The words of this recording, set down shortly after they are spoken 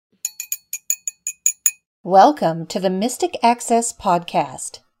Welcome to the Mystic Access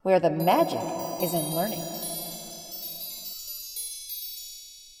Podcast, where the magic is in learning.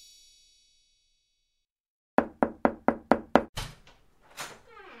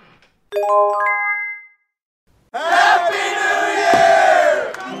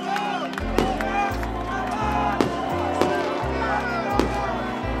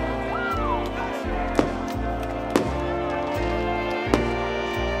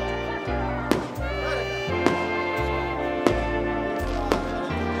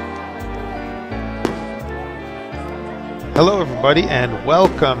 Hello, everybody, and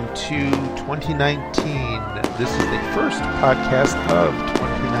welcome to 2019. This is the first podcast of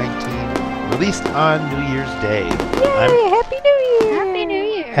 2019, released on New Year's Day. Yay! Happy New Year! Happy New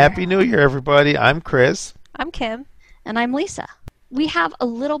Year! Happy New Year, everybody. I'm Chris. I'm Kim. And I'm Lisa. We have a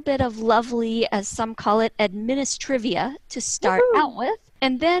little bit of lovely, as some call it, administrivia to start out with.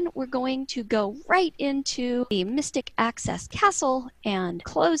 And then we're going to go right into the Mystic Access Castle and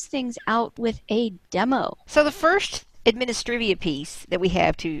close things out with a demo. So the first administrivia piece that we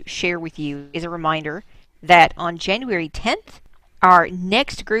have to share with you is a reminder that on January 10th, our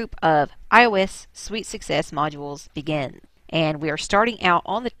next group of iOS Sweet Success modules begin. And we are starting out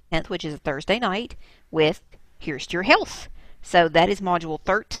on the 10th, which is a Thursday night, with Here's to Your Health. So that is module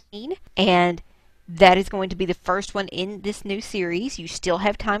 13, and that is going to be the first one in this new series. You still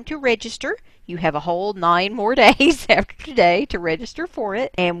have time to register. You have a whole 9 more days after today to register for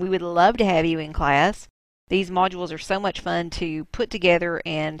it, and we would love to have you in class. These modules are so much fun to put together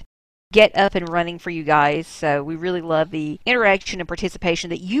and get up and running for you guys, so we really love the interaction and participation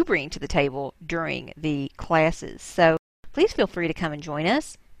that you bring to the table during the classes. So please feel free to come and join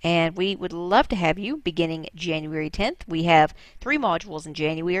us, and we would love to have you beginning January 10th. We have 3 modules in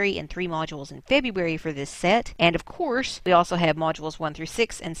January and 3 modules in February for this set, and of course we also have modules 1 through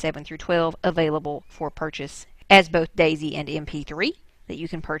 6 and 7 through 12 available for purchase as both DAISY and MP3 that you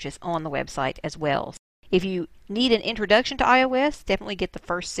can purchase on the website as well. If you need an introduction to iOS, definitely get the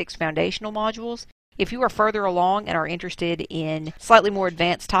first 6 foundational modules. If you are further along and are interested in slightly more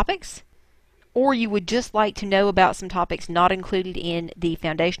advanced topics, or you would just like to know about some topics not included in the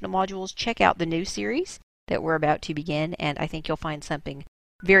foundational modules, check out the new series that we're about to begin, and I think you'll find something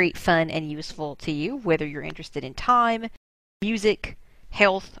very fun and useful to you, whether you're interested in time, music,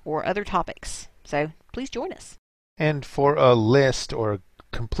 health, or other topics. So please join us. And for a list or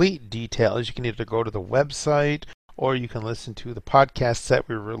complete details, you can either go to the website or you can listen to the podcasts that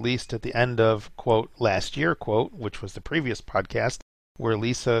we released at the end of, quote, last year, quote, which was the previous podcast, where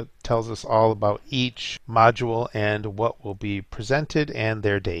Lisa tells us all about each module and what will be presented and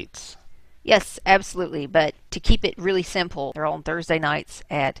their dates. Yes, absolutely. But to keep it really simple, they're all on Thursday nights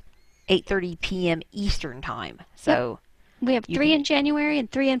at 8:30 p.m. Eastern Time. So we have 3 in January and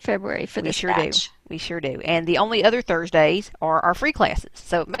 3 in February for this batch. We sure do. And the only other Thursdays are our free classes.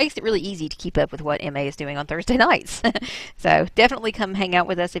 So it makes it really easy to keep up with what MA is doing on Thursday nights. So definitely come hang out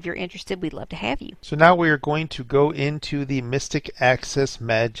with us if you're interested. We'd love to have you. So now we are going to go into the Mystic Access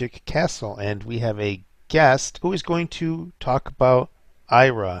Magic Castle, and we have a guest who is going to talk about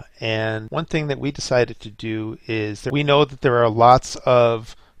Aira. And one thing that we decided to do is that we know that there are lots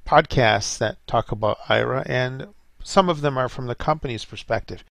of podcasts that talk about Aira, and some of them are from the company's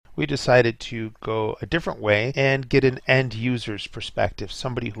perspective. We decided to go a different way and get an end user's perspective,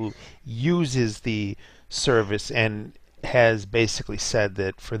 somebody who uses the service and has basically said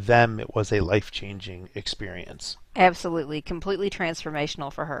that for them it was a life-changing experience. Absolutely, completely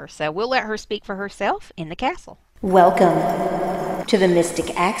transformational for her. So we'll let her speak for herself in the castle. Welcome to the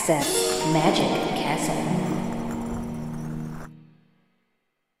Mystic Access Magic Castle.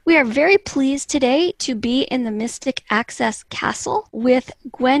 We are very pleased today to be in the Mystic Access Castle with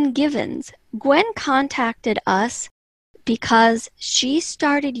Gwen Givens. Gwen contacted us because she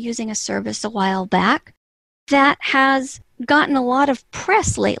started using a service a while back that has gotten a lot of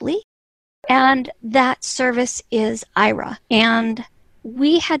press lately, and that service is Aira. And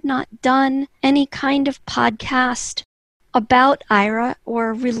we had not done any kind of podcast about Aira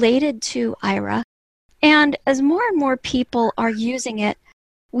or related to Aira. And as more and more people are using it,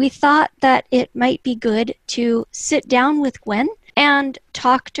 we thought that it might be good to sit down with Gwen and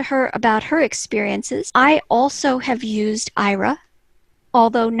talk to her about her experiences. I also have used Aira,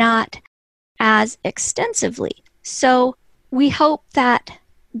 although not as extensively. So we hope that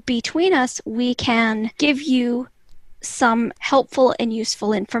between us we can give you some helpful and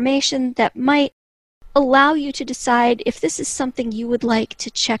useful information that might allow you to decide if this is something you would like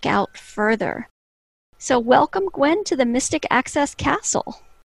to check out further. So welcome, Gwen, to the Mystic Access Castle.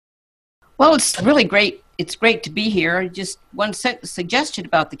 Well, it's really great It's great to be here. Just one suggestion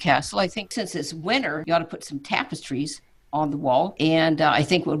about the castle. I think since it's winter, you ought to put some tapestries on the wall. And I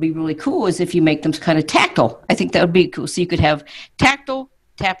think what would be really cool is if you make them kind of tactile. I think that would be cool. So you could have tactile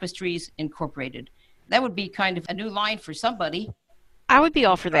tapestries incorporated. That would be kind of a new line for somebody. I would be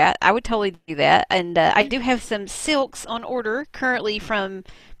all for that. I would totally do that. And I do have some silks on order currently from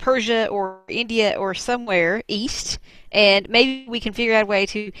Persia or India or somewhere east. And maybe we can figure out a way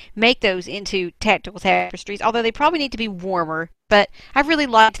to make those into tactile tapestries, although they probably need to be warmer. But I really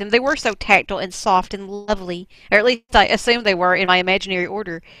liked them. They were so tactile and soft and lovely, or at least I assumed they were in my imaginary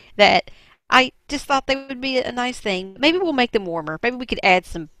order, that I just thought they would be a nice thing. Maybe we'll make them warmer. Maybe we could add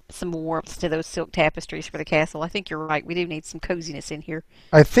some warmth to those silk tapestries for the castle. I think you're right. We do need some coziness in here.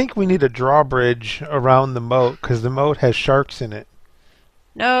 I think we need a drawbridge around the moat because the moat has sharks in it.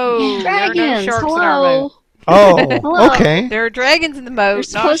 No, Dragons, there are no sharks hello. in our moat. Oh, Hello. okay. There are dragons in the moat,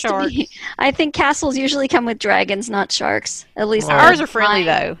 There's not supposed to sharks. be. I think castles usually come with dragons, not sharks. At least Well, Ours are friendly, mine.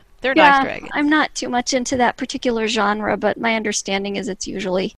 though. They're Yeah, nice dragons. I'm not too much into that particular genre, but my understanding is it's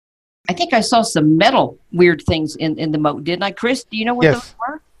usually. I think I saw some metal weird things in the moat, didn't I, Chris? Do you know what Yes. those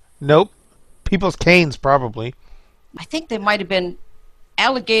were? Nope. People's canes, probably. I think they might have been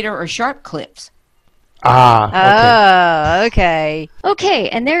alligator or shark clips. Ah, Oh, okay. Okay,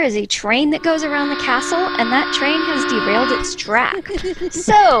 and there is a train that goes around the castle, and that train has derailed its track.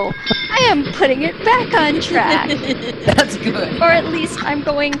 So, I am putting it back on track. That's good. Or at least I'm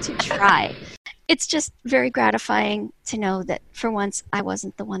going to try. It's just very gratifying to know that for once I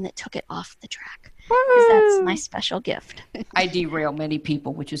wasn't the one that took it off the track. Because that's my special gift. I derail many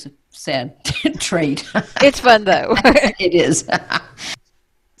people, which is a sad trait. It's fun, though. It is.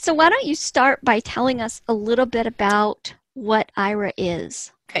 So why don't you start by telling us a little bit about what IRA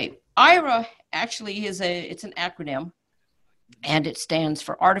is? Okay, IRA actually it's an acronym, and it stands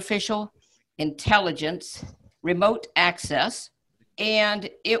for Artificial Intelligence Remote Access, and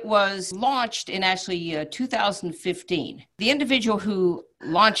it was launched in actually 2015. The individual who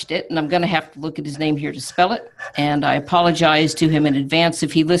launched it, and I'm going to have to look at his name here to spell it, and I apologize to him in advance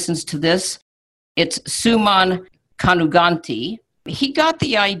if he listens to this. It's Suman Kanuganti. He got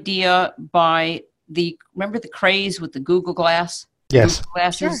the idea by remember the craze with the Google Glass? yes. Google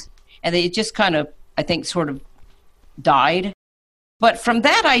glasses? Sure. And they just kind of, I think, sort of died. But from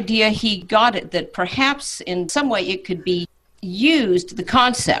that idea, he got it that perhaps in some way it could be used, the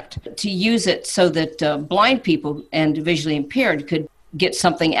concept, to use it so that blind people and visually impaired could get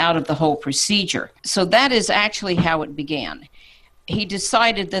something out of the whole procedure. So that is actually how it began. He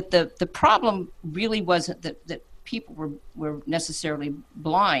decided that the problem really wasn't that people were necessarily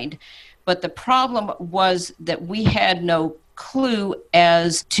blind, but the problem was that we had no clue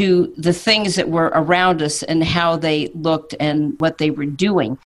as to the things that were around us and how they looked and what they were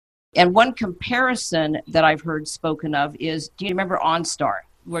doing. And one comparison that I've heard spoken of is, do you remember OnStar,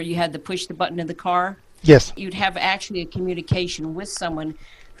 where you had to push the button in the car? Yes. You'd have actually a communication with someone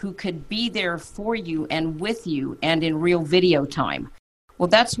who could be there for you and with you and in real video time. Well,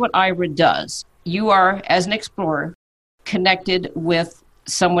 that's what IRA does. You are, as an explorer, connected with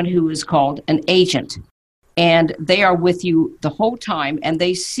someone who is called an agent. And they are with you the whole time, and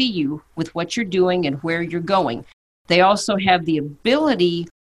they see you with what you're doing and where you're going. They also have the ability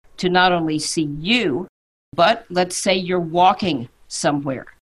to not only see you, but let's say you're walking somewhere.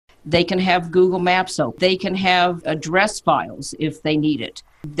 They can have Google Maps open. They can have address files if they need it.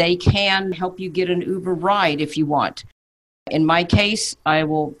 They can help you get an Uber ride if you want. In my case, I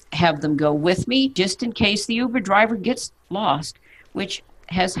will have them go with me just in case the Uber driver gets lost, which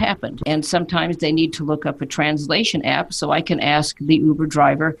has happened. And sometimes they need to look up a translation app so I can ask the Uber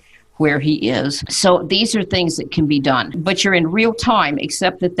driver where he is. So these are things that can be done. But you're in real time,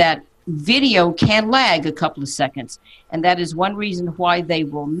 except that video can lag a couple of seconds. And that is one reason why they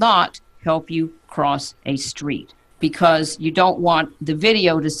will not help you cross a street, because you don't want the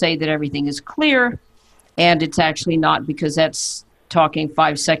video to say that everything is clear, and it's actually not, because that's talking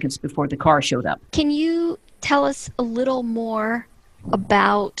 5 seconds before the car showed up. Can you tell us a little more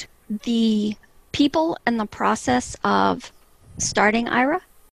about the people and the process of starting IRA?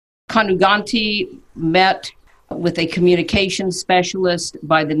 Kanuganti met with a communications specialist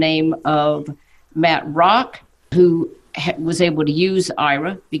by the name of Matt Rock, who was able to use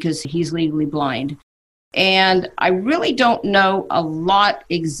IRA because he's legally blind. And I really don't know a lot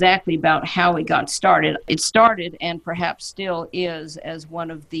exactly about how it got started. It started, and perhaps still is, as one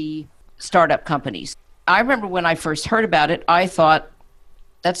of the startup companies. I remember when I first heard about it, I thought,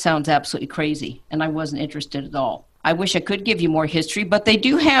 that sounds absolutely crazy, and I wasn't interested at all. I wish I could give you more history, but they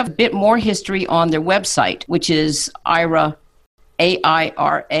do have a bit more history on their website, which is IRA,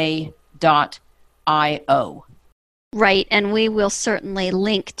 AIRA.io. Right, and we will certainly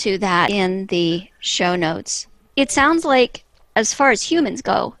link to that in the show notes. It sounds like, as far as humans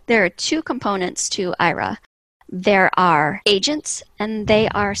go, there are two components to Aira. There are agents, and they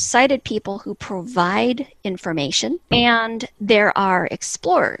are sighted people who provide information. And there are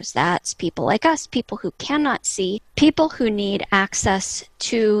explorers. That's people like us, people who cannot see, people who need access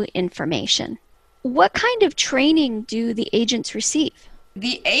to information. What kind of training do the agents receive?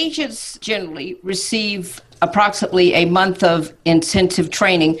 The agents generally receive approximately a month of intensive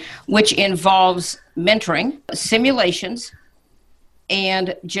training, which involves mentoring, simulations,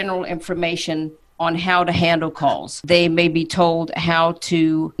 and general information on how to handle calls. They may be told how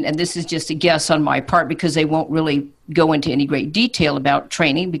to, and this is just a guess on my part because they won't really go into any great detail about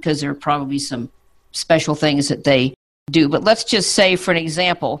training because there are probably some special things that they do. But let's just say, for an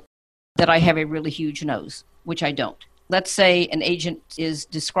example, that I have a really huge nose, which I don't. Let's say an agent is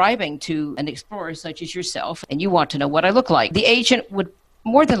describing to an explorer such as yourself, and you want to know what I look like. The agent would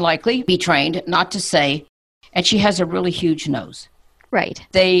more than likely be trained not to say, and she has a really huge nose. Right.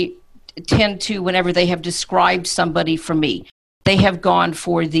 They tend to, whenever they have described somebody for me, they have gone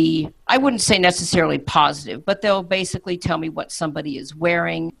for the, I wouldn't say necessarily positive, but they'll basically tell me what somebody is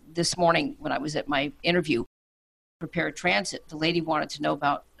wearing. This morning when I was at my interview, Prepare Transit, the lady wanted to know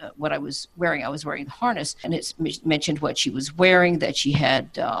about what I was wearing. I was wearing the harness, and it mentioned what she was wearing, that she had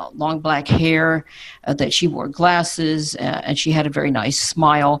long black hair, that she wore glasses, and she had a very nice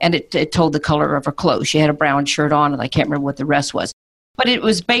smile, and it told the color of her clothes. She had a brown shirt on, and I can't remember what the rest was. But it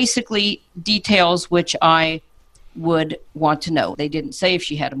was basically details which I would want to know. They didn't say if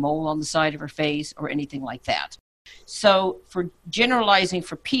she had a mole on the side of her face or anything like that. So for generalizing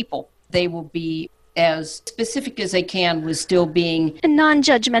for people, they will be as specific as they can with still being in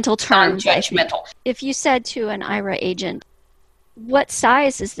non-judgmental terms. Non-judgmental. If you said to an Aira agent, what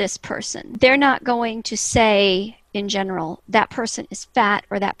size is this person? They're not going to say, in general, that person is fat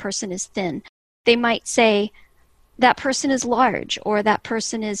or that person is thin. They might say, that person is large, or that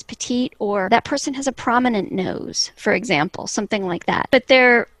person is petite, or that person has a prominent nose, for example, something like that. But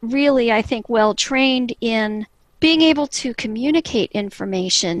they're really, I think, well trained in being able to communicate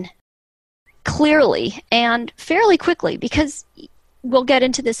information clearly and fairly quickly, because we'll get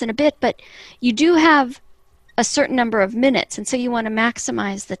into this in a bit, but you do have a certain number of minutes, and so you want to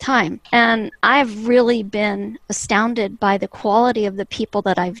maximize the time. And I've really been astounded by the quality of the people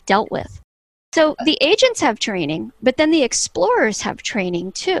that I've dealt with. So the agents have training, but then the explorers have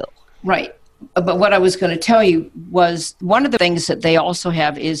training too. Right. But what I was going to tell you was one of the things that they also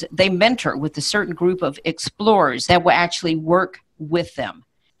have is they mentor with a certain group of explorers that will actually work with them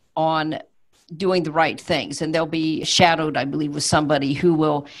on doing the right things. And they'll be shadowed, I believe, with somebody who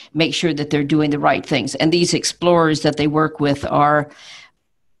will make sure that they're doing the right things. And these explorers that they work with are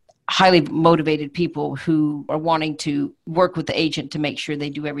highly motivated people who are wanting to work with the agent to make sure they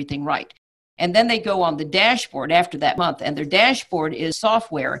do everything right. And then they go on the dashboard after that month, and their dashboard is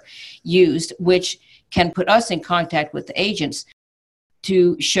software used, which can put us in contact with the agents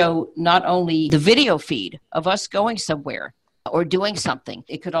to show not only the video feed of us going somewhere or doing something.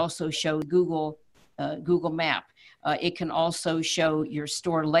 It could also show Google Map. It can also show your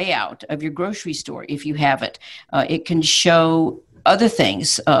store layout of your grocery store if you have it. It can show other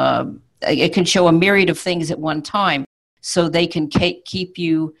things. It can show a myriad of things at one time, so they can keep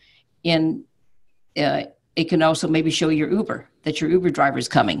you in. It can also maybe show your Uber, that your Uber driver is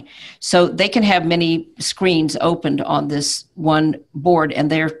coming. So they can have many screens opened on this one board, and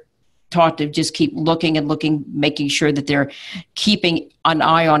they're taught to just keep looking and looking, making sure that they're keeping an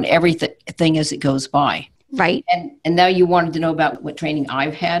eye on everything as it goes by. Right. And now you wanted to know about what training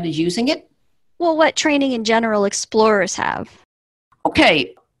I've had is using it? Well, what training in general explorers have?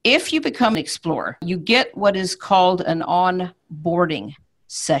 Okay. If you become an explorer, you get what is called an onboarding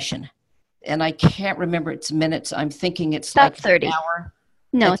session. And I can't remember its minutes. I'm thinking it's about like 30. An hour.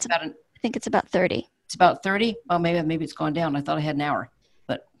 No, I think it's about 30. It's about 30? Oh, maybe it's gone down. I thought I had an hour.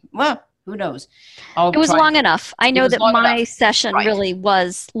 But, well, who knows? It was long enough. I know that my session right. really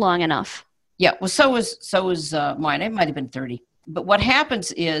was long enough. Yeah, well, so was mine. It might have been 30. But what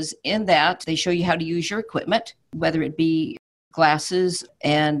happens is in that, they show you how to use your equipment, whether it be glasses,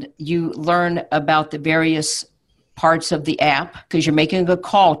 and you learn about the various parts of the app because you're making a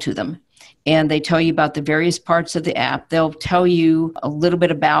call to them. And they tell you about the various parts of the app. They'll tell you a little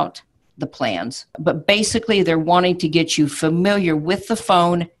bit about the plans. But basically, they're wanting to get you familiar with the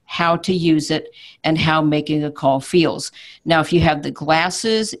phone, how to use it, and how making a call feels. Now, if you have the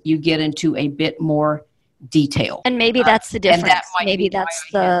glasses, you get into a bit more detail. And maybe that's the difference. And that maybe that's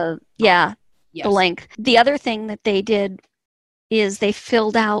the length. The other thing that they did is they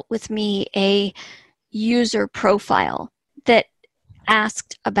filled out with me a user profile that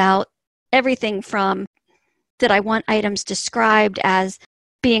asked about everything from, did I want items described as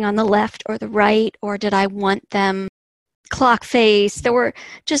being on the left or the right, or did I want them clock face? There were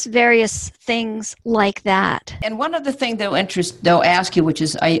just various things like that. And one other thing they'll ask you, which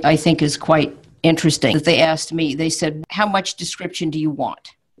is I think is quite interesting, that they asked me, they said, how much description do you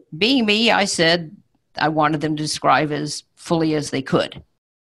want? Being me, I said I wanted them to describe as fully as they could.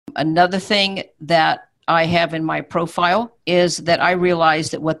 Another thing that I have in my profile is that I realize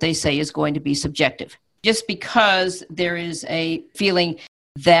that what they say is going to be subjective. Just because there is a feeling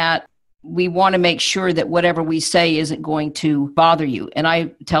that we want to make sure that whatever we say isn't going to bother you. And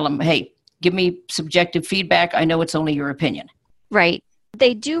I tell them, hey, give me subjective feedback. I know it's only your opinion. Right.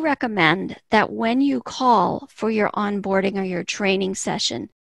 They do recommend that when you call for your onboarding or your training session,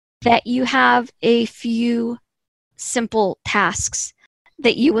 that you have a few simple tasks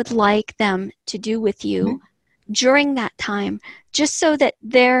that you would like them to do with you during that time, just so that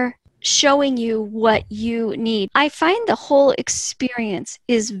they're showing you what you need. I find the whole experience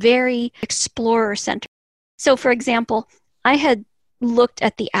is very explorer-centered. So, for example, I had looked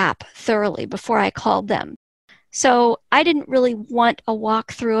at the app thoroughly before I called them. So I didn't really want a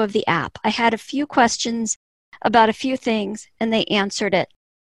walkthrough of the app. I had a few questions about a few things, and they answered it.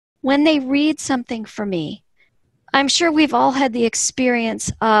 When they read something for me, I'm sure we've all had the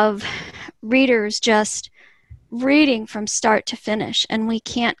experience of readers just reading from start to finish, and we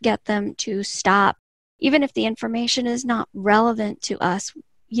can't get them to stop. Even if the information is not relevant to us,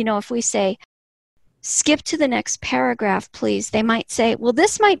 if we say, skip to the next paragraph, please, they might say, well,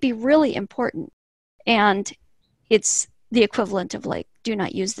 this might be really important. And it's the equivalent of like, do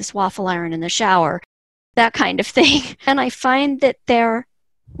not use this waffle iron in the shower, that kind of thing. And I find that they're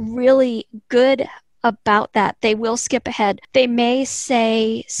really good about that. They will skip ahead. They may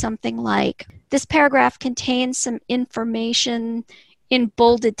say something like, this paragraph contains some information in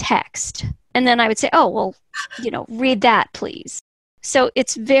bolded text. And then I would say, oh, well, read that, please. So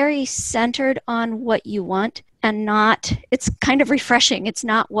it's very centered on what you want and it's kind of refreshing. It's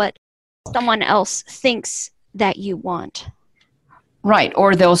not what someone else thinks that you want. Right.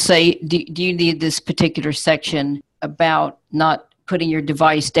 Or they'll say, do you need this particular section about not putting your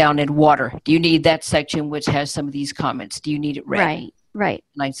device down in water? Do you need that section which has some of these comments? Do you need it read? Right.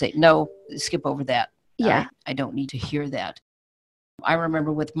 And I'd say, no, skip over that. Yeah. I don't need to hear that. I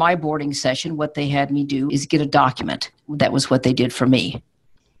remember with my boarding session, what they had me do is get a document. That was what they did for me.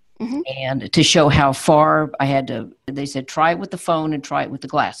 Mm-hmm. And to show how far they said, try it with the phone and try it with the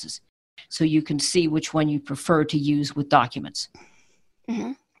glasses. So you can see which one you prefer to use with documents.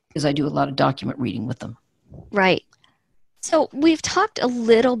 Mm-hmm. Because I do a lot of document reading with them. Right. So we've talked a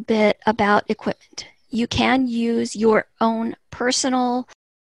little bit about equipment. You can use your own personal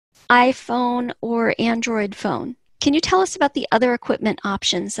iPhone or Android phone. Can you tell us about the other equipment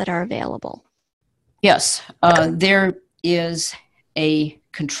options that are available? Yes. There is a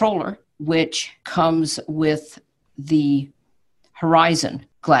controller which comes with the Horizon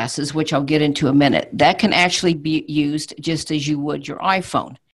glasses, which I'll get into a minute. That can actually be used just as you would your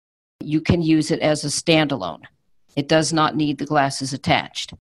iPhone. You can use it as a standalone. It does not need the glasses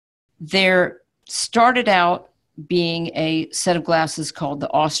attached. There started out being a set of glasses called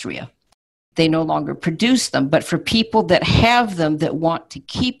the Austria. They no longer produce them, but for people that have them that want to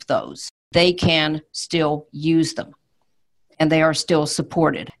keep those, they can still use them, and they are still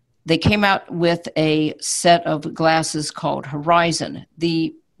supported. They came out with a set of glasses called Horizon.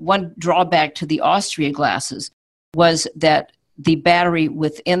 The one drawback to the Austria glasses was that the battery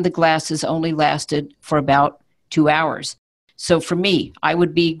within the glasses only lasted for about 2 hours. So for me, I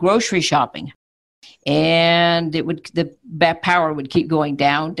would be grocery shopping, and the power would keep going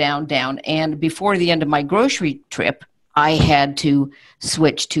down, down, down. And before the end of my grocery trip, I had to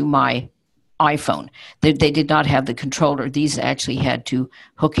switch to my iPhone. They did not have the controller. These actually had to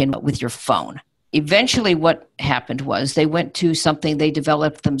hook in with your phone. Eventually what happened was they went to something they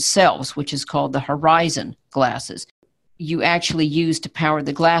developed themselves, which is called the Horizon glasses. You actually use to power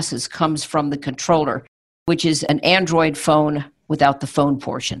the glasses comes from the controller, which is an Android phone without the phone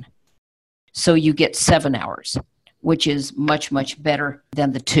portion. So you get 7 hours, which is much, much better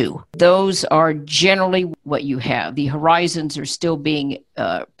than the 2. Those are generally what you have. The Horizons are still being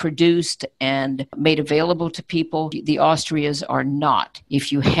produced and made available to people. The Austrias are not.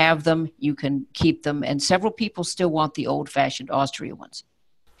 If you have them, you can keep them. And several people still want the old-fashioned Austria ones.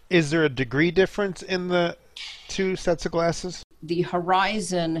 Is there a degree difference in the two sets of glasses? The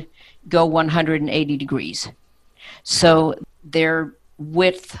Horizon go 180 degrees. So their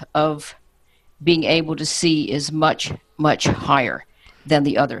width of being able to see is much, much higher. than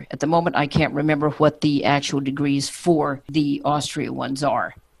the other. At the moment, I can't remember what the actual degrees for the Austria ones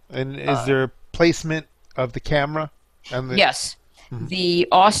are. And is there a placement of the camera? Yes. The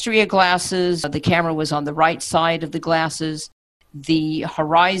Austria glasses, the camera was on the right side of the glasses. The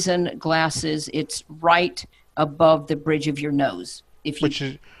Horizon glasses, it's right above the bridge of your nose. Which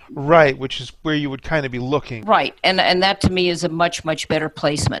is where you would kind of be looking. Right, and that to me is a much, much better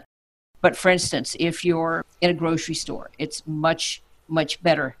placement. But for instance, if you're in a grocery store, it's much, much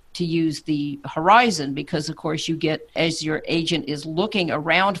better to use the Horizon because, of course, you get, as your agent is looking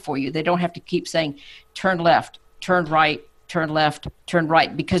around for you, they don't have to keep saying, turn left, turn right, turn left, turn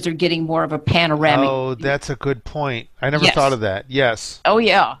right, because they're getting more of a panoramic. Oh, that's a good point. I never thought of that. Yes. Oh,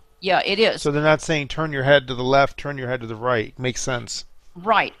 yeah. Yeah, it is. So they're not saying turn your head to the left, turn your head to the right. Makes sense.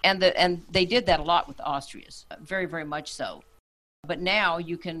 Right, and they did that a lot with the Austrias, very, very much so. But now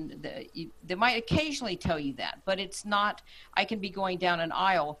you can, they might occasionally tell you that, but it's not, I can be going down an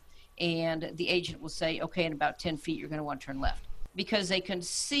aisle and the agent will say, okay, in about 10 feet, you're going to want to turn left. Because they can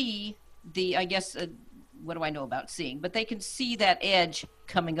see I guess, what do I know about seeing? But they can see that edge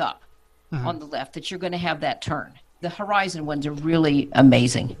coming up on the left, that you're going to have that turn. The Horizon ones are really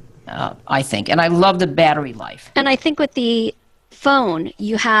amazing, I think. And I love the battery life. And I think with the phone,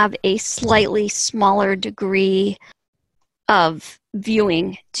 you have a slightly smaller degree of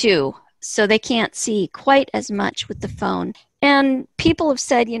viewing too, so they can't see quite as much with the phone. And people have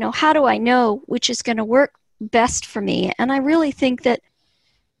said, how do I know which is going to work best for me? And I really think that,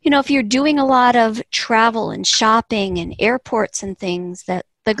 if you're doing a lot of travel and shopping and airports and things, that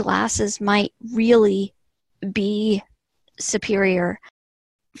the glasses might really be superior.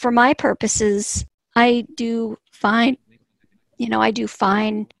 For my purposes, I do fine. I do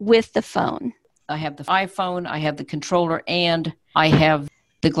fine with the phone. I have the iPhone, I have the controller, and I have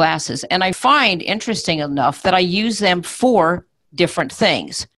the glasses. And I find, interesting enough, that I use them for different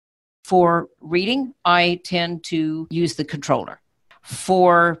things. For reading, I tend to use the controller.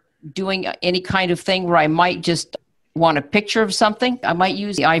 For doing any kind of thing where I might just want a picture of something, I might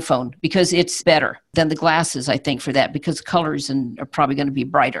use the iPhone because it's better than the glasses, I think, for that, because colors are probably going to be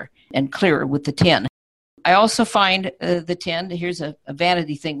brighter and clearer with the 10. I also find the 10, here's a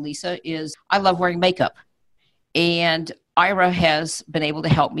vanity thing, Lisa, is I love wearing makeup. And Ira has been able to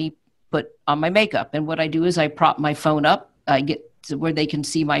help me put on my makeup. And what I do is I prop my phone up, I get to where they can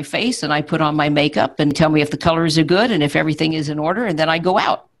see my face, and I put on my makeup and tell me if the colors are good and if everything is in order, and then I go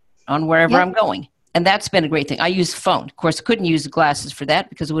out on wherever I'm going. And that's been a great thing. I use the phone. Of course, I couldn't use the glasses for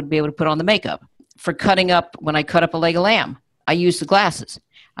that because I wouldn't be able to put on the makeup. For cutting up, when I cut up a leg of lamb, I used the glasses.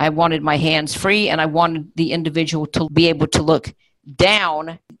 I wanted my hands free, and I wanted the individual to be able to look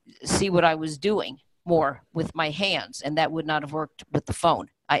down, see what I was doing more with my hands, and that would not have worked with the phone.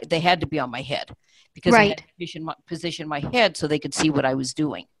 They had to be on my head because I had to position my head so they could see what I was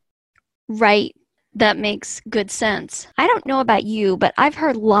doing. Right. That makes good sense. I don't know about you, but I've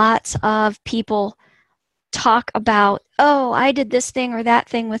heard lots of people talk about, oh, I did this thing or that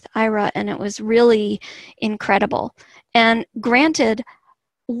thing with Ira, and it was really incredible. And granted,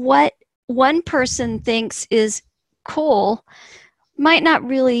 what one person thinks is cool might not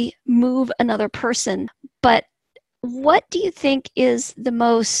really move another person, but what do you think is the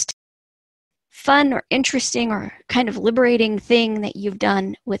most fun or interesting or kind of liberating thing that you've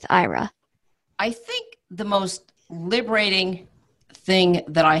done with Ira? I think the most liberating thing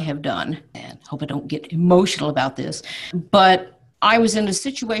that I have done, and I hope I don't get emotional about this, but I was in a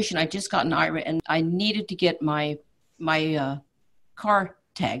situation, I just got an Ira, and I needed to get my car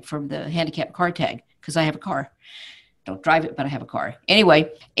tag from the handicap car tag because I have a car. Don't drive it, but I have a car.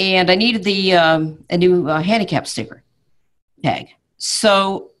 Anyway, and I needed a new handicap sticker tag.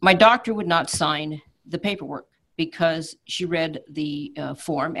 So my doctor would not sign the paperwork because she read the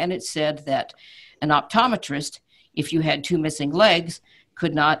form, and it said that an optometrist, if you had 2 missing legs,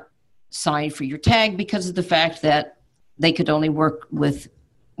 could not sign for your tag because of the fact that they could only work with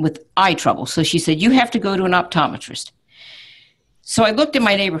eye trouble. So she said, you have to go to an optometrist. So I looked in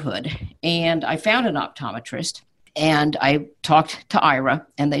my neighborhood, and I found an optometrist, and I talked to Ira,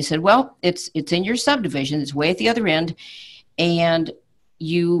 and they said, well, it's in your subdivision. It's way at the other end, and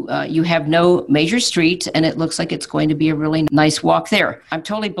you have no major streets, and it looks like it's going to be a really nice walk there. I'm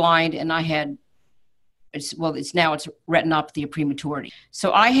totally blind, and it's retinopathy of prematurity.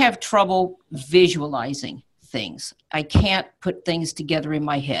 So I have trouble visualizing things. I can't put things together in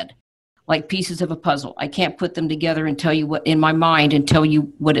my head, like pieces of a puzzle. I can't put them together and tell you what in my mind and tell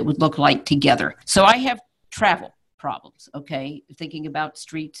you what it would look like together. So I have travel problems, okay, thinking about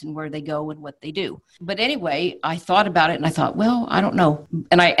streets and where they go and what they do. But anyway, I thought about it, and I thought, well, I don't know.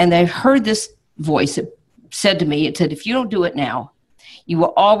 And I heard this voice that said to me, it said, if you don't do it now, You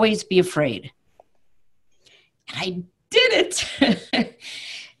will always be afraid. And I did it.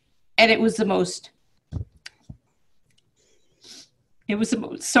 And it was the most,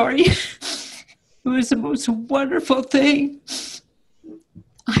 sorry. It was the most wonderful thing.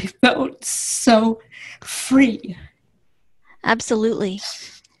 I felt so free. Absolutely.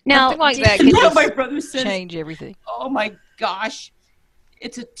 Now, something like that could Now my just brother says, change everything. oh my gosh,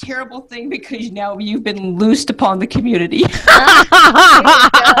 it's a terrible thing because now you've been loosed upon the community.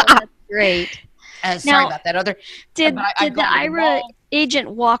 that's great. Sorry Now, about that other. Did but I've the gone to the IRA mall. agent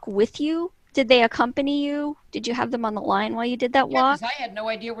walk with you? Did they accompany you? Did you have them on the line while you did that Yeah, walk? 'cause I had no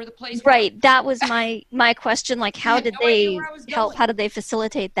idea where the place was. Right. That was my question. Like, how had did no idea they where I was help? going. How did they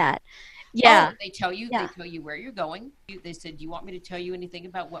facilitate that? Yeah. Oh, they tell you Yeah. where you're going. They said, do you want me to tell you anything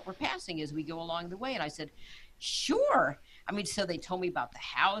about what we're passing as we go along the way? And I said, sure. I mean, so they told me about the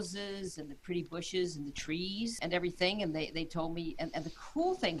houses and the pretty bushes and the trees and everything. And they told me, and the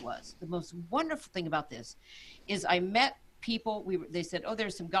cool thing was, the most wonderful thing about this is I met people. They said, oh,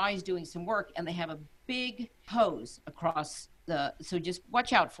 there's some guys doing some work and they have a big hose across so just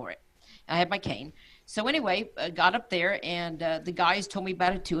watch out for it. I had my cane. So anyway, I got up there and the guys told me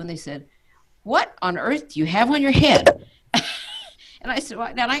about it too. And they said, what on earth do you have on your head? And I said, well,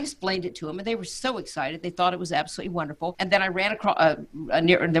 and I explained it to them, and they were so excited. They thought it was absolutely wonderful. And then I ran across,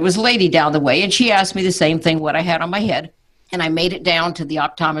 there was a lady down the way, and she asked me the same thing, what I had on my head. And I made it down to the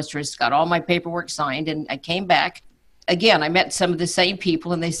optometrist, got all my paperwork signed, and I came back. Again, I met some of the same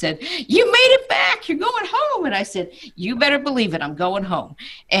people, and they said, you made it back. You're going home. And I said, you better believe it. I'm going home.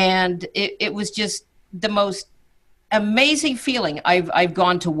 And it was just the most amazing feeling. I've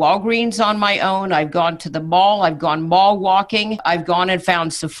gone to Walgreens on my own. I've gone to the mall. I've gone mall walking. I've gone and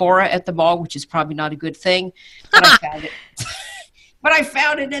found Sephora at the mall, which is probably not a good thing, but I found it. But I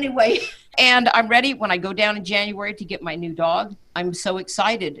found it anyway. And I'm ready when I go down in January to get my new dog. I'm so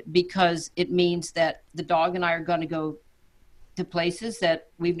excited because it means that the dog and I are going to go to places that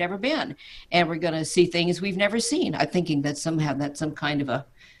we've never been, and we're going to see things we've never seen. I'm thinking that somehow that's some kind of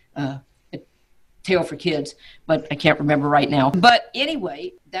a tale for kids, but I can't remember right now. But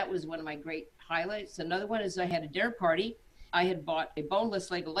anyway, that was one of my great highlights. Another one is I had a dinner party. I had bought a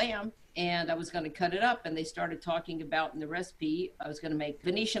boneless leg of lamb, and I was going to cut it up, and they started talking about in the recipe, I was going to make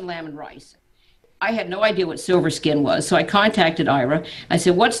Venetian lamb and rice. I had no idea what silver skin was, so I contacted Ira. I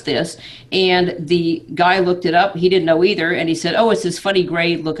said, what's this? And the guy looked it up. He didn't know either, and he said, oh, it's this funny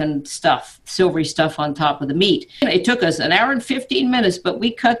gray-looking stuff, silvery stuff on top of the meat. And it took us an hour and 15 minutes, but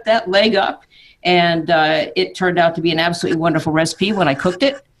we cut that leg up, and it turned out to be an absolutely wonderful recipe when I cooked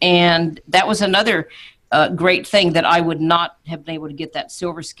it. And that was another great thing, that I would not have been able to get that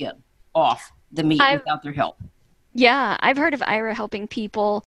silver skin off the meat without their help. Yeah, I've heard of Ira helping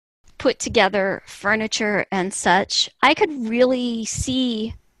people put together furniture and such. I could really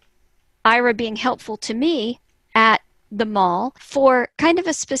see Ira being helpful to me at the mall for kind of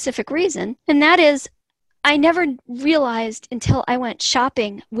a specific reason, and that is I never realized until I went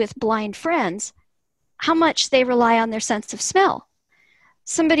shopping with blind friends how much they rely on their sense of smell.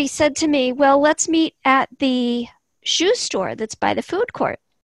 Somebody said to me, well, let's meet at the shoe store that's by the food court.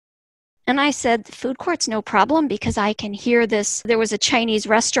 And I said, the food court's no problem because I can hear this. There was a Chinese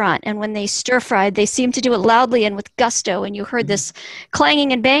restaurant, and when they stir-fried, they seemed to do it loudly and with gusto, and you heard this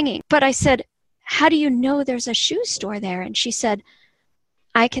clanging and banging. But I said, how do you know there's a shoe store there? And she said,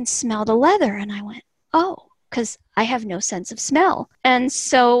 I can smell the leather. And I went, oh, because I have no sense of smell. And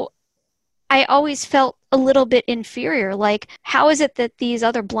so I always felt a little bit inferior. Like, how is it that these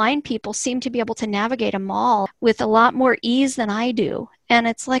other blind people seem to be able to navigate a mall with a lot more ease than I do? And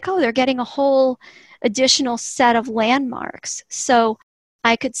it's like, oh, they're getting a whole additional set of landmarks. So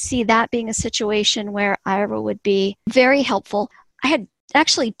I could see that being a situation where Ira would be very helpful. I had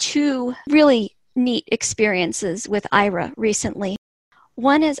actually 2 really neat experiences with Ira recently.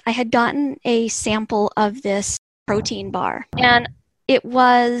 One is I had gotten a sample of this protein bar, and it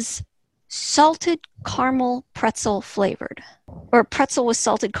was salted caramel pretzel flavored, or pretzel with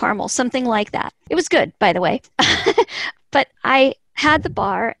salted caramel, something like that. It was good, by the way. But I had the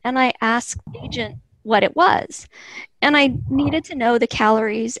bar, and I asked the agent what it was. And I needed to know the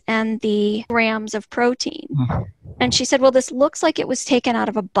calories and the grams of protein. And she said, well, this looks like it was taken out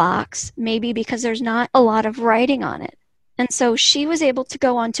of a box, maybe because there's not a lot of writing on it. And so she was able to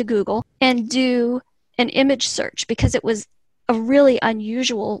go onto Google and do an image search, because it was a really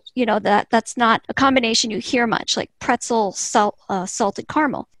unusual, that's not a combination you hear much, like pretzel, salted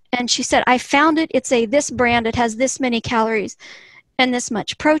caramel. And she said, I found it. It's this brand. It has this many calories and this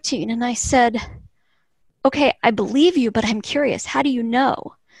much protein. And I said, okay, I believe you, but I'm curious. How do you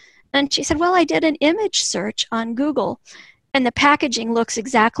know? And she said, well, I did an image search on Google, and the packaging looks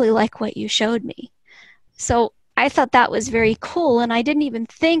exactly like what you showed me. So I thought that was very cool, and I didn't even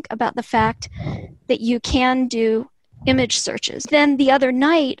think about the fact that you can do image searches. Then the other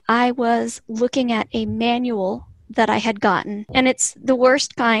night, I was looking at a manual that I had gotten, and it's the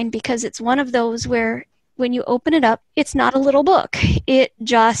worst kind because it's one of those where when you open it up, it's not a little book. It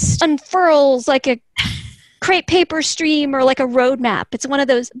just unfurls like a crepe paper stream or like a road map. It's one of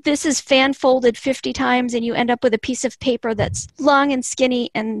those, this is fan folded 50 times and you end up with a piece of paper that's long and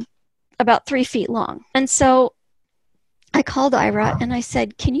skinny and about 3 feet long. And so I called Ira and I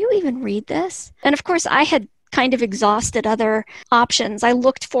said, can you even read this? And of course I had kind of exhausted other options. I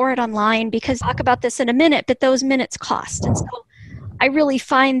looked for it online because I'll talk about this in a minute, but those minutes cost. And so I really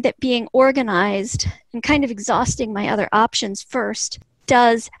find that being organized and kind of exhausting my other options first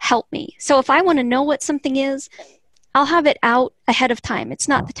does help me. So if I want to know what something is, I'll have it out ahead of time. It's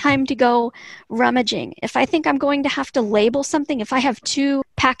not the time to go rummaging. If I think I'm going to have to label something, if I have 2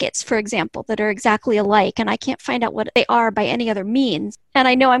 packets, for example, that are exactly alike and I can't find out what they are by any other means, and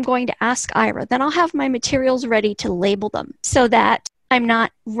I know I'm going to ask Ira, then I'll have my materials ready to label them so that I'm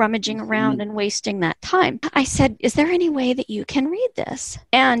not rummaging around and wasting that time. I said, is there any way that you can read this?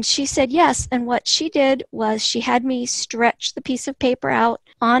 And she said yes. And what she did was she had me stretch the piece of paper out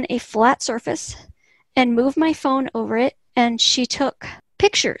on a flat surface and move my phone over it. And she took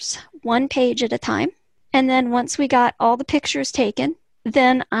pictures, 1 page at a time. And then once we got all the pictures taken,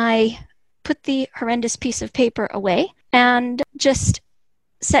 then I put the horrendous piece of paper away and just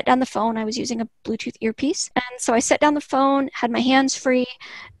set down the phone. I was using a Bluetooth earpiece. And so I set down the phone, had my hands free,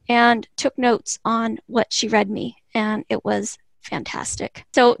 and took notes on what she read me. And it was fantastic.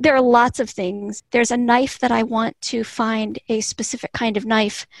 So there are lots of things. There's a knife that I want to find, a specific kind of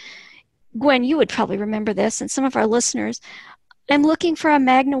knife. Gwen, you would probably remember this, and some of our listeners. I'm looking for a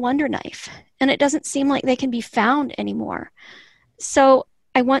Magna Wonder knife, and it doesn't seem like they can be found anymore. So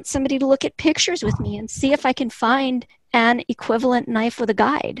I want somebody to look at pictures with me and see if I can find an equivalent knife with a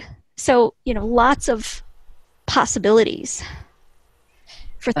guide. So, lots of possibilities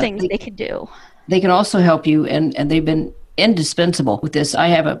for things they can do. They can also help you, and they've been indispensable with this. I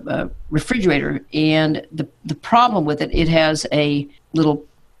have a refrigerator, and the problem with it, it has a little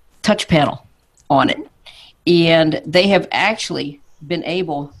touch panel on it. And they have actually been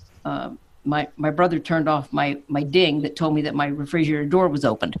able, my brother turned off my ding that told me that my refrigerator door was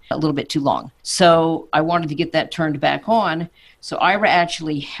opened a little bit too long. So I wanted to get that turned back on. So Ira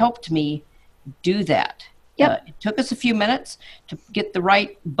actually helped me do that. Yep. It took us a few minutes to get the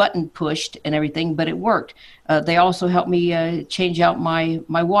right button pushed and everything, but it worked. They also helped me change out my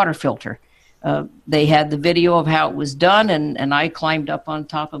water filter. They had the video of how it was done, and I climbed up on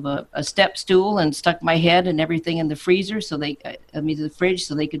top of a step stool and stuck my head and everything in the freezer, the fridge,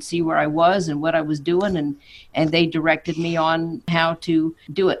 so they could see where I was and what I was doing, and they directed me on how to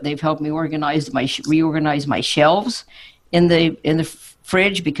do it. They've helped me reorganize my shelves in the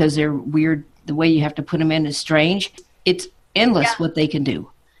fridge because they're weird. The way you have to put them in is strange. It's endless what they can do.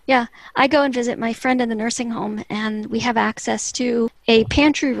 Yeah, I go and visit my friend in the nursing home, and we have access to a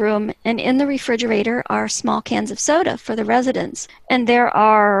pantry room, and in the refrigerator are small cans of soda for the residents. And there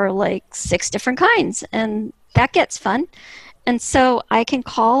are like 6 different kinds, and that gets fun. And so I can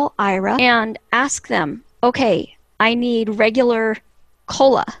call Ira and ask them, okay, I need regular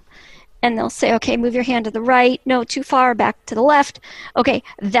cola. And they'll say, okay, move your hand to the right. No, too far, back to the left. Okay,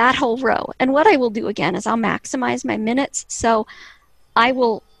 that whole row. And what I will do again is I'll maximize my minutes. So I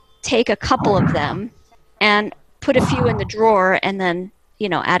will take a couple of them and put a few in the drawer and then,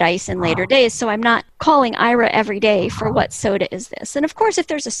 add ice in later days. So I'm not calling Ira every day for what soda is this. And of course, if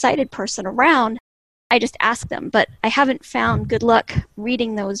there's a sighted person around, I just ask them. But I haven't found good luck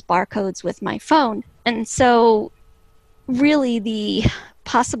reading those barcodes with my phone. And so really the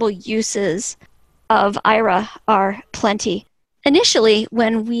possible uses of Ira are plenty. Initially,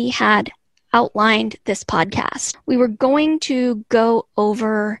 when we had outlined this podcast, we were going to go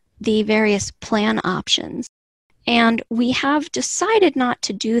over the various plan options. And we have decided not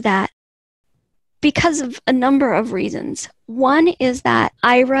to do that because of a number of reasons. One is that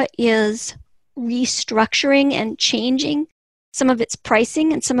Ira is restructuring and changing some of its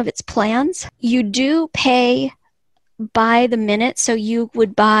pricing and some of its plans. You do pay by the minute, so you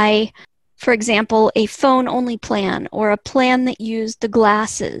would buy, for example, a phone-only plan or a plan that used the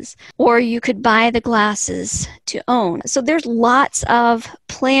glasses, or you could buy the glasses to own. So there's lots of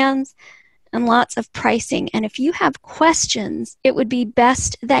plans and lots of pricing. And if you have questions, it would be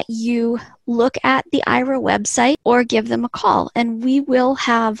best that you look at the Ira website or give them a call. And we will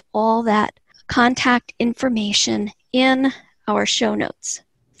have all that contact information in our show notes.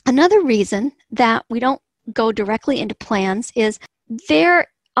 Another reason that we don't go directly into plans is there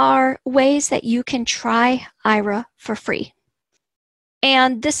are ways that you can try Aira for free.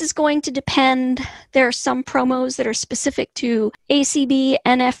 And this is going to depend. There are some promos that are specific to ACB,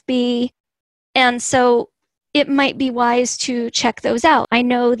 NFB, and so it might be wise to check those out. I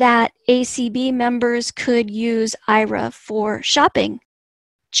know that ACB members could use Aira for shopping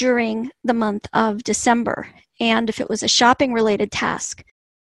during the month of December. And if it was a shopping-related task,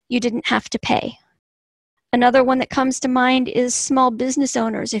 you didn't have to pay. Another one that comes to mind is small business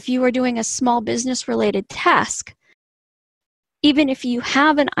owners. If you are doing a small business-related task, even if you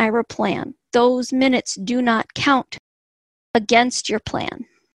have an Aira plan, those minutes do not count against your plan.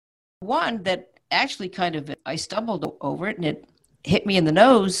 One that actually I stumbled over it and it hit me in the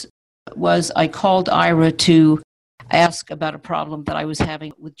nose was I called Aira to ask about a problem that I was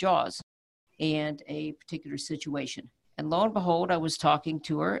having with JAWS and a particular situation. And lo and behold, I was talking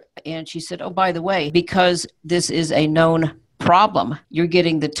to her and she said, oh, by the way, because this is a known problem, you're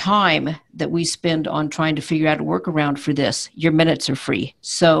getting the time that we spend on trying to figure out a workaround for this. Your minutes are free.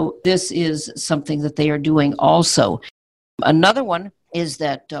 So this is something that they are doing also. Another one is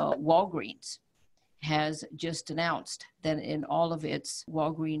that Walgreens has just announced that in all of its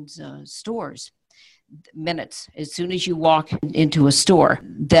Walgreens stores, minutes, as soon as you walk into a store,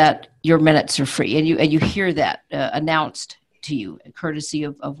 that your minutes are free. And you hear that announced to you, courtesy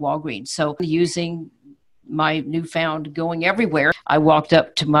of Walgreens. So using my newfound going everywhere, I walked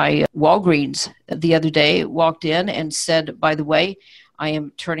up to my Walgreens the other day, walked in and said, by the way, I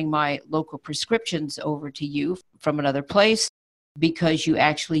am turning my local prescriptions over to you from another place because you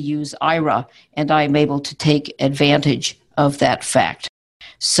actually use Aira, and I am able to take advantage of that fact.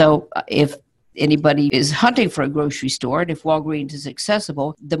 So if anybody is hunting for a grocery store, and if Walgreens is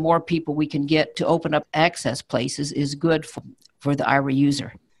accessible, the more people we can get to open up access places is good for the Aira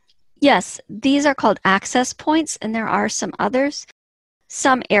user. Yes, these are called access points, and there are some others.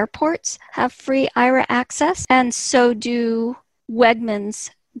 Some airports have free Aira access, and so do Wegmans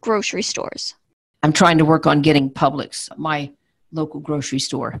grocery stores. I'm trying to work on getting Publix, my local grocery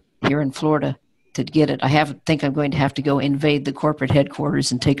store here in Florida, to get it. I think I'm going to have to go invade the corporate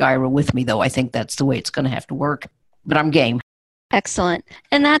headquarters and take Aira with me, though. I think that's the way it's going to have to work. But I'm game. Excellent.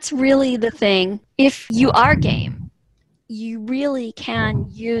 And that's really the thing. If you are game, you really can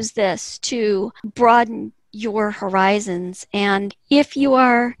use this to broaden your horizons. And if you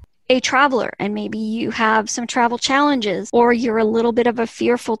are a traveler and maybe you have some travel challenges or you're a little bit of a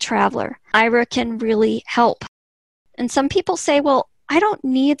fearful traveler, Aira can really help. And some people say, well, I don't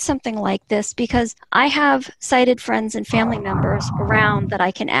need something like this because I have sighted friends and family members around that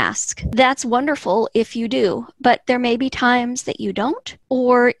I can ask. That's wonderful if you do, but there may be times that you don't,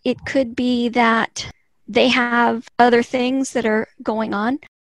 or it could be that they have other things that are going on.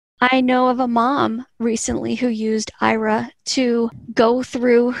 I know of a mom recently who used Aira to go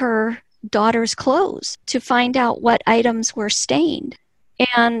through her daughter's clothes to find out what items were stained.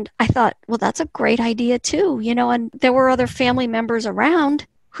 And I thought, well, that's a great idea too, and there were other family members around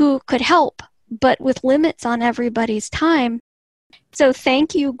who could help, but with limits on everybody's time. So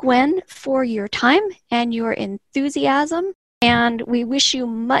thank you, Gwen, for your time and your enthusiasm, and we wish you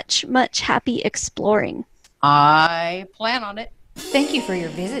much, much happy exploring. I plan on it. Thank you for your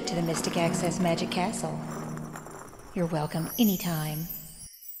visit to the Mystic Access Magic Castle. You're welcome anytime.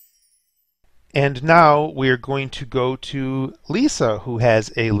 And now we're going to go to Lisa, who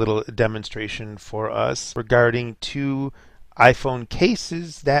has a little demonstration for us regarding 2 iPhone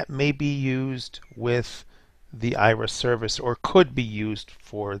cases that may be used with the Aira service or could be used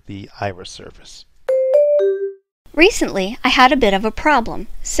for the Aira service. Recently, I had a bit of a problem,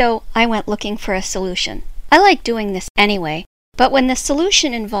 so I went looking for a solution. I like doing this anyway, but when the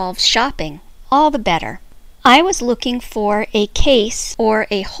solution involves shopping, all the better. I was looking for a case or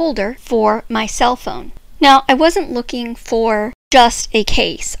a holder for my cell phone. Now, I wasn't looking for just a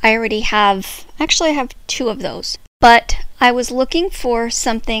case. I have 2 of those. But I was looking for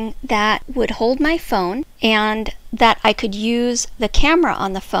something that would hold my phone and that I could use the camera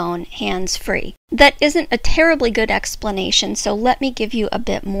on the phone hands-free. That isn't a terribly good explanation, so let me give you a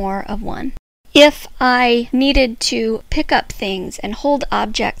bit more of one. If I needed to pick up things and hold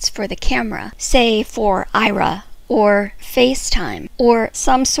objects for the camera, say for Aira or FaceTime or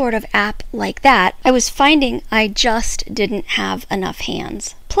some sort of app like that, I was finding I just didn't have enough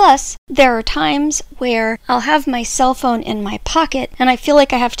hands. Plus, there are times where I'll have my cell phone in my pocket and I feel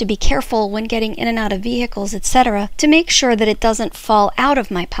like I have to be careful when getting in and out of vehicles, etc., to make sure that it doesn't fall out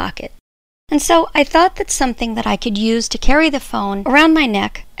of my pocket. And so I thought that something that I could use to carry the phone around my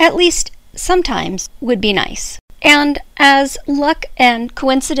neck, at least sometimes, would be nice. And as luck and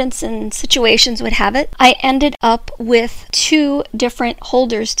coincidence and situations would have it, I ended up with 2 different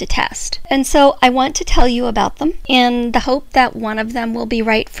holders to test. And so I want to tell you about them in the hope that one of them will be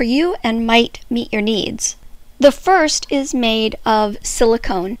right for you and might meet your needs. The first is made of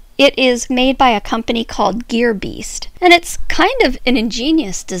silicone. It is made by a company called GearBeast, and it's kind of an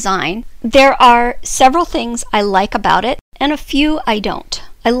ingenious design. There are several things I like about it, and a few I don't.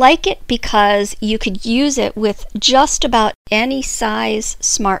 I like it because you could use it with just about any size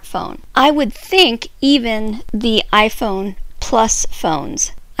smartphone. I would think even the iPhone Plus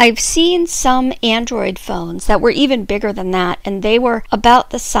phones. I've seen some Android phones that were even bigger than that, and they were about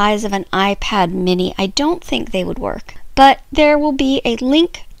the size of an iPad mini. I don't think they would work. But there will be a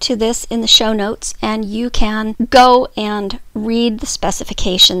link to this in the show notes, and you can go and read the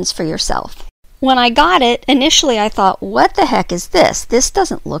specifications for yourself. When I got it, initially I thought, what the heck is this? This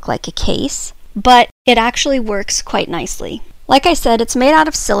doesn't look like a case, but it actually works quite nicely. Like I said, it's made out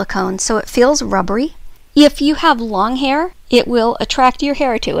of silicone, so it feels rubbery. If you have long hair, it will attract your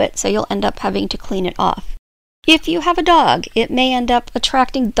hair to it, so you'll end up having to clean it off. If you have a dog, it may end up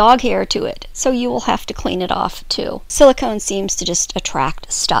attracting dog hair to it, so you will have to clean it off too. Silicone seems to just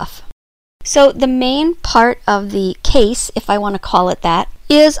attract stuff. So the main part of the case, if I want to call it that,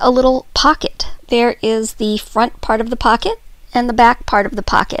 is a little pocket. There is the front part of the pocket and the back part of the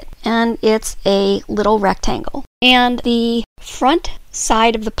pocket, and it's a little rectangle. And the front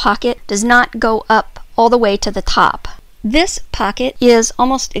side of the pocket does not go up all the way to the top. This pocket is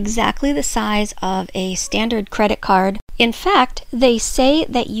almost exactly the size of a standard credit card. In fact, they say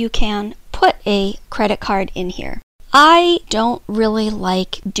that you can put a credit card in here. I don't really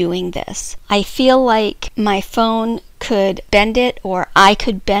like doing this. I feel like my phone could bend it, or I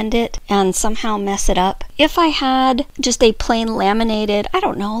could bend it and somehow mess it up. If I had just a plain laminated, I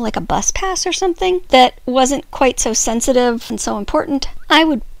don't know, like a bus pass or something that wasn't quite so sensitive and so important, I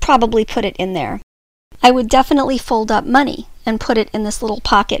would probably put it in there. I would definitely fold up money and put it in this little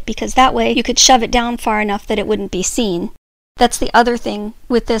pocket, because that way you could shove it down far enough that it wouldn't be seen. That's the other thing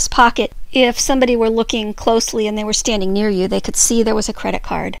with this pocket. If somebody were looking closely and they were standing near you, they could see there was a credit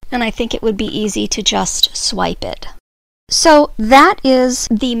card, and I think it would be easy to just swipe it. So that is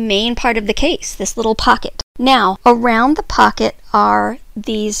the main part of the case, this little pocket. Now, around the pocket are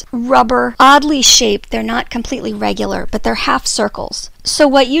these rubber, oddly shaped, they're not completely regular, but they're half circles. So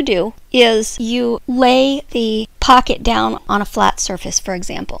what you do is you lay the pocket down on a flat surface, for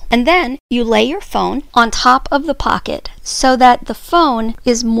example, and then you lay your phone on top of the pocket so that the phone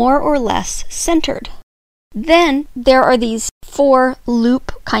is more or less centered. Then there are these 4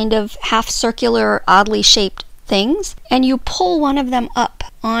 loop, kind of half circular, oddly shaped things, and you pull one of them up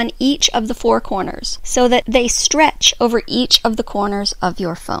on each of the 4 corners so that they stretch over each of the corners of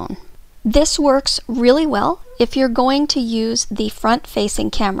your phone. This works really well if you're going to use the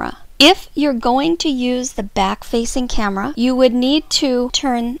front-facing camera. If you're going to use the back-facing camera, you would need to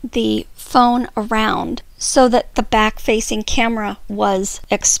turn the phone around so that the back-facing camera was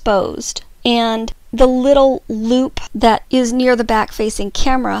exposed. And the little loop that is near the back-facing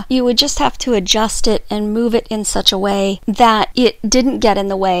camera, you would just have to adjust it and move it in such a way that it didn't get in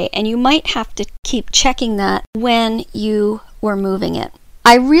the way, and you might have to keep checking that when you were moving it.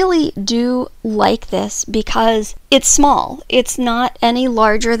 I really do like this because it's small. It's not any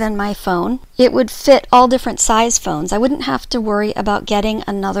larger than my phone. It would fit all different size phones. I wouldn't have to worry about getting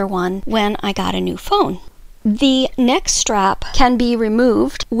another one when I got a new phone. The neck strap can be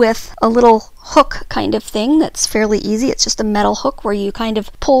removed with a little hook kind of thing that's fairly easy. It's just a metal hook where you kind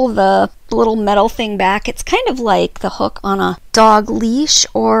of pull the little metal thing back. It's kind of like the hook on a dog leash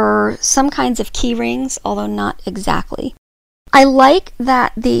or some kinds of key rings, although not exactly. I like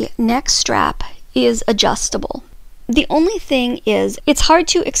that the neck strap is adjustable. The only thing is, it's hard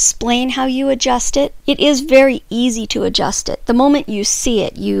to explain how you adjust it. It is very easy to adjust it. The moment you see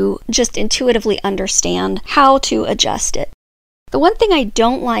it, you just intuitively understand how to adjust it. The one thing I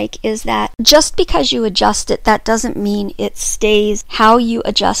don't like is that just because you adjust it, that doesn't mean it stays how you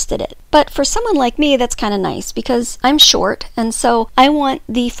adjusted it. But for someone like me, that's kind of nice because I'm short, and so I want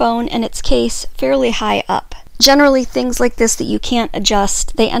the phone and its case fairly high up. Generally, things like this that you can't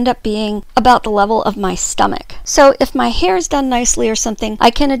adjust, they end up being about the level of my stomach. So if my hair is done nicely or something, I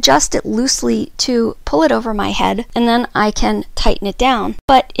can adjust it loosely to pull it over my head, and then I can tighten it down.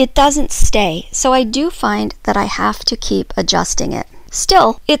 But it doesn't stay, so I do find that I have to keep adjusting it.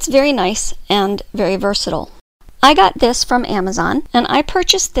 Still, it's very nice and very versatile. I got this from Amazon, and I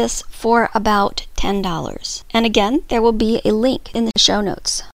purchased this for about $10. And again, there will be a link in the show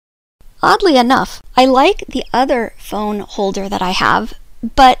notes. Oddly enough, I like the other phone holder that I have,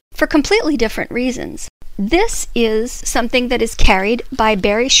 but for completely different reasons. This is something that is carried by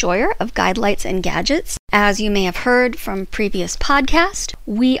Barry Scheuer of Guide Lights and Gadgets. As you may have heard from previous podcast,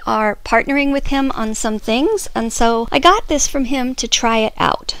 we are partnering with him on some things, and so I got this from him to try it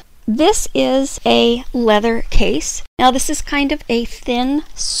out. This is a leather case. Now this is kind of a thin,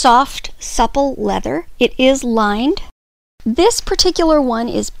 soft, supple leather. It is lined. This particular one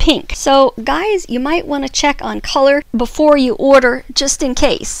is pink. So guys, you might want to check on color before you order, just in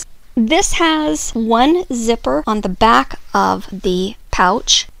case. This has one zipper on the back of the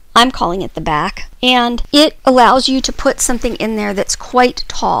pouch. I'm calling it the back. And it allows you to put something in there that's quite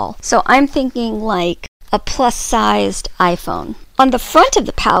tall. So I'm thinking like a plus-sized iPhone. On the front of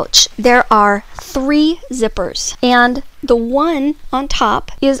the pouch, there are 3 zippers, and the one on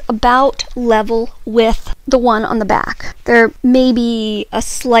top is about level with the one on the back. There may be a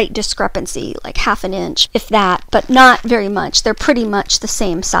slight discrepancy, like half an inch, if that, but not very much. They're pretty much the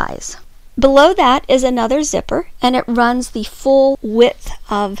same size. Below that is another zipper, and it runs the full width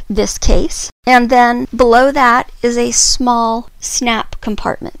of this case. And then below that is a small snap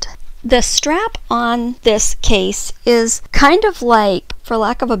compartment. The strap on this case is kind of like, for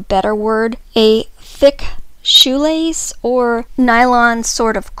lack of a better word, a thick shoelace or nylon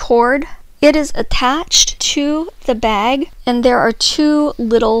sort of cord. It is attached to the bag, and there are 2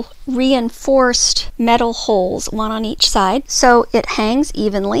 little reinforced metal holes, one on each side, so it hangs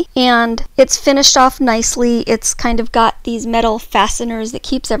evenly, and it's finished off nicely. It's kind of got these metal fasteners that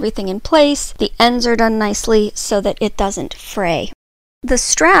keeps everything in place. The ends are done nicely so that it doesn't fray. The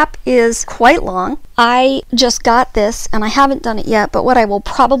strap is quite long. I just got this, and I haven't done it yet, but what I will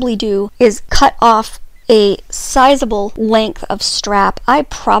probably do is cut off a sizable length of strap. I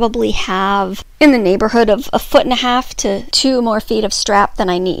probably have in the neighborhood of 1.5 to 2 more feet of strap than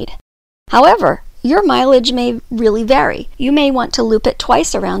I need. However, your mileage may really vary. You may want to loop it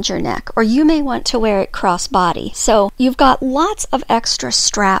twice around your neck, or you may want to wear it cross-body. So you've got lots of extra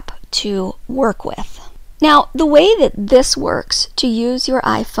strap to work with. Now, the way that this works to use your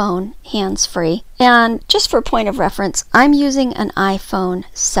iPhone hands-free, and just for point of reference, I'm using an iPhone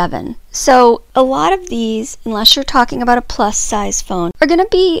 7. So a lot of these, unless you're talking about a plus-size phone, are going to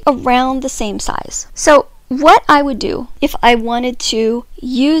be around the same size. So what I would do if I wanted to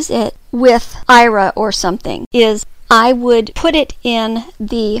use it with Aira or something is I would put it in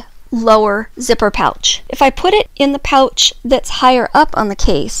the lower zipper pouch. If I put it in the pouch that's higher up on the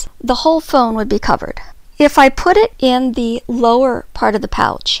case, the whole phone would be covered. If I put it in the lower part of the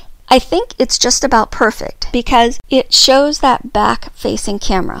pouch, I think it's just about perfect because it shows that back-facing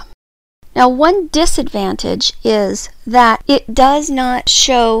camera. Now, one disadvantage is that it does not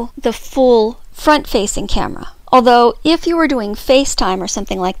show the full front-facing camera. Although, if you were doing FaceTime or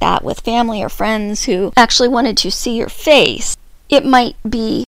something like that with family or friends who actually wanted to see your face, it might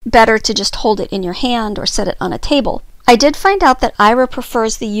be better to just hold it in your hand or set it on a table. I did find out that Aira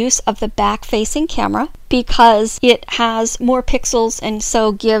prefers the use of the back-facing camera because it has more pixels and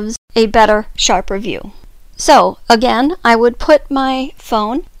so gives a better, sharper view. So, again, I would put my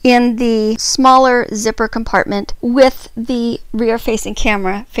phone in the smaller zipper compartment with the rear-facing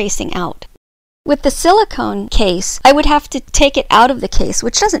camera facing out. With the silicone case, I would have to take it out of the case,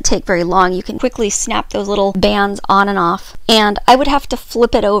 which doesn't take very long. You can quickly snap those little bands on and off, and I would have to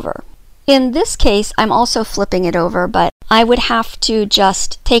flip it over. In this case, I'm also flipping it over, but I would have to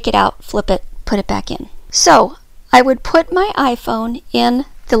just take it out, flip it, put it back in. So, I would put my iPhone in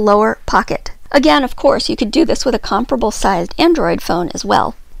the lower pocket. Again, of course, you could do this with a comparable sized Android phone as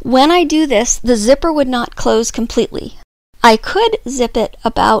well. When I do this, the zipper would not close completely. I could zip it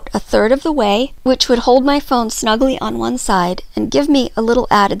about 1/3 of the way, which would hold my phone snugly on one side and give me a little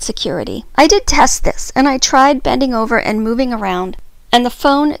added security. I did test this, and I tried bending over and moving around, and the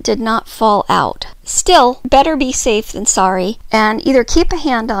phone did not fall out. Still, better be safe than sorry, and either keep a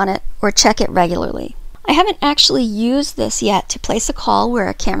hand on it or check it regularly. I haven't actually used this yet to place a call where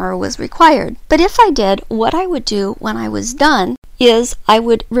a camera was required, but if I did, what I would do when I was done is I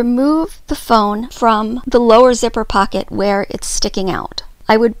would remove the phone from the lower zipper pocket where it's sticking out.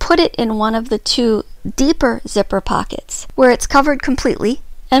 I would put it in one of the 2 deeper zipper pockets where it's covered completely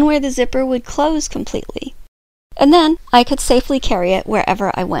and where the zipper would close completely. And then I could safely carry it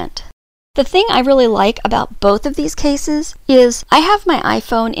wherever I went. The thing I really like about both of these cases is I have my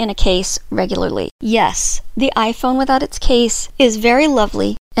iPhone in a case regularly. Yes, the iPhone without its case is very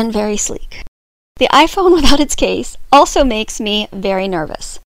lovely and very sleek. The iPhone without its case also makes me very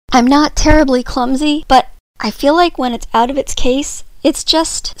nervous. I'm not terribly clumsy, but I feel like when it's out of its case, it's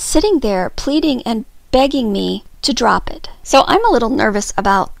just sitting there pleading and begging me to drop it. So I'm a little nervous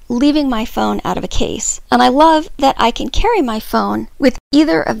about leaving my phone out of a case. And I love that I can carry my phone with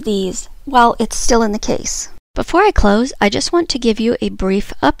either of these while it's still in the case. Before I close, I just want to give you a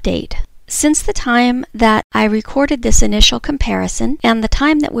brief update. Since the time that I recorded this initial comparison and the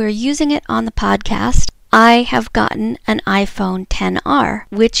time that we're using it on the podcast, I have gotten an iPhone XR,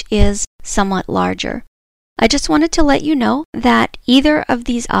 which is somewhat larger. I just wanted to let you know that either of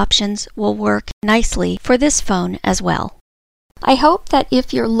these options will work nicely for this phone as well. I hope that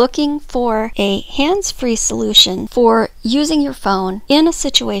if you're looking for a hands-free solution for using your phone in a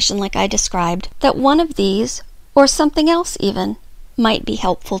situation like I described, that one of these, or something else even, might be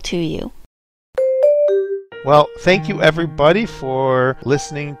helpful to you. Well, thank you everybody for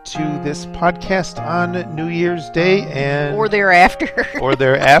listening to this podcast on New Year's Day and Or thereafter. or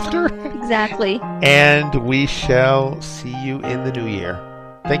thereafter. Exactly. And we shall see you in the new year.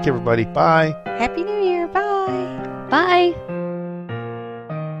 Thank you everybody. Bye. Happy New Year. Bye. Bye.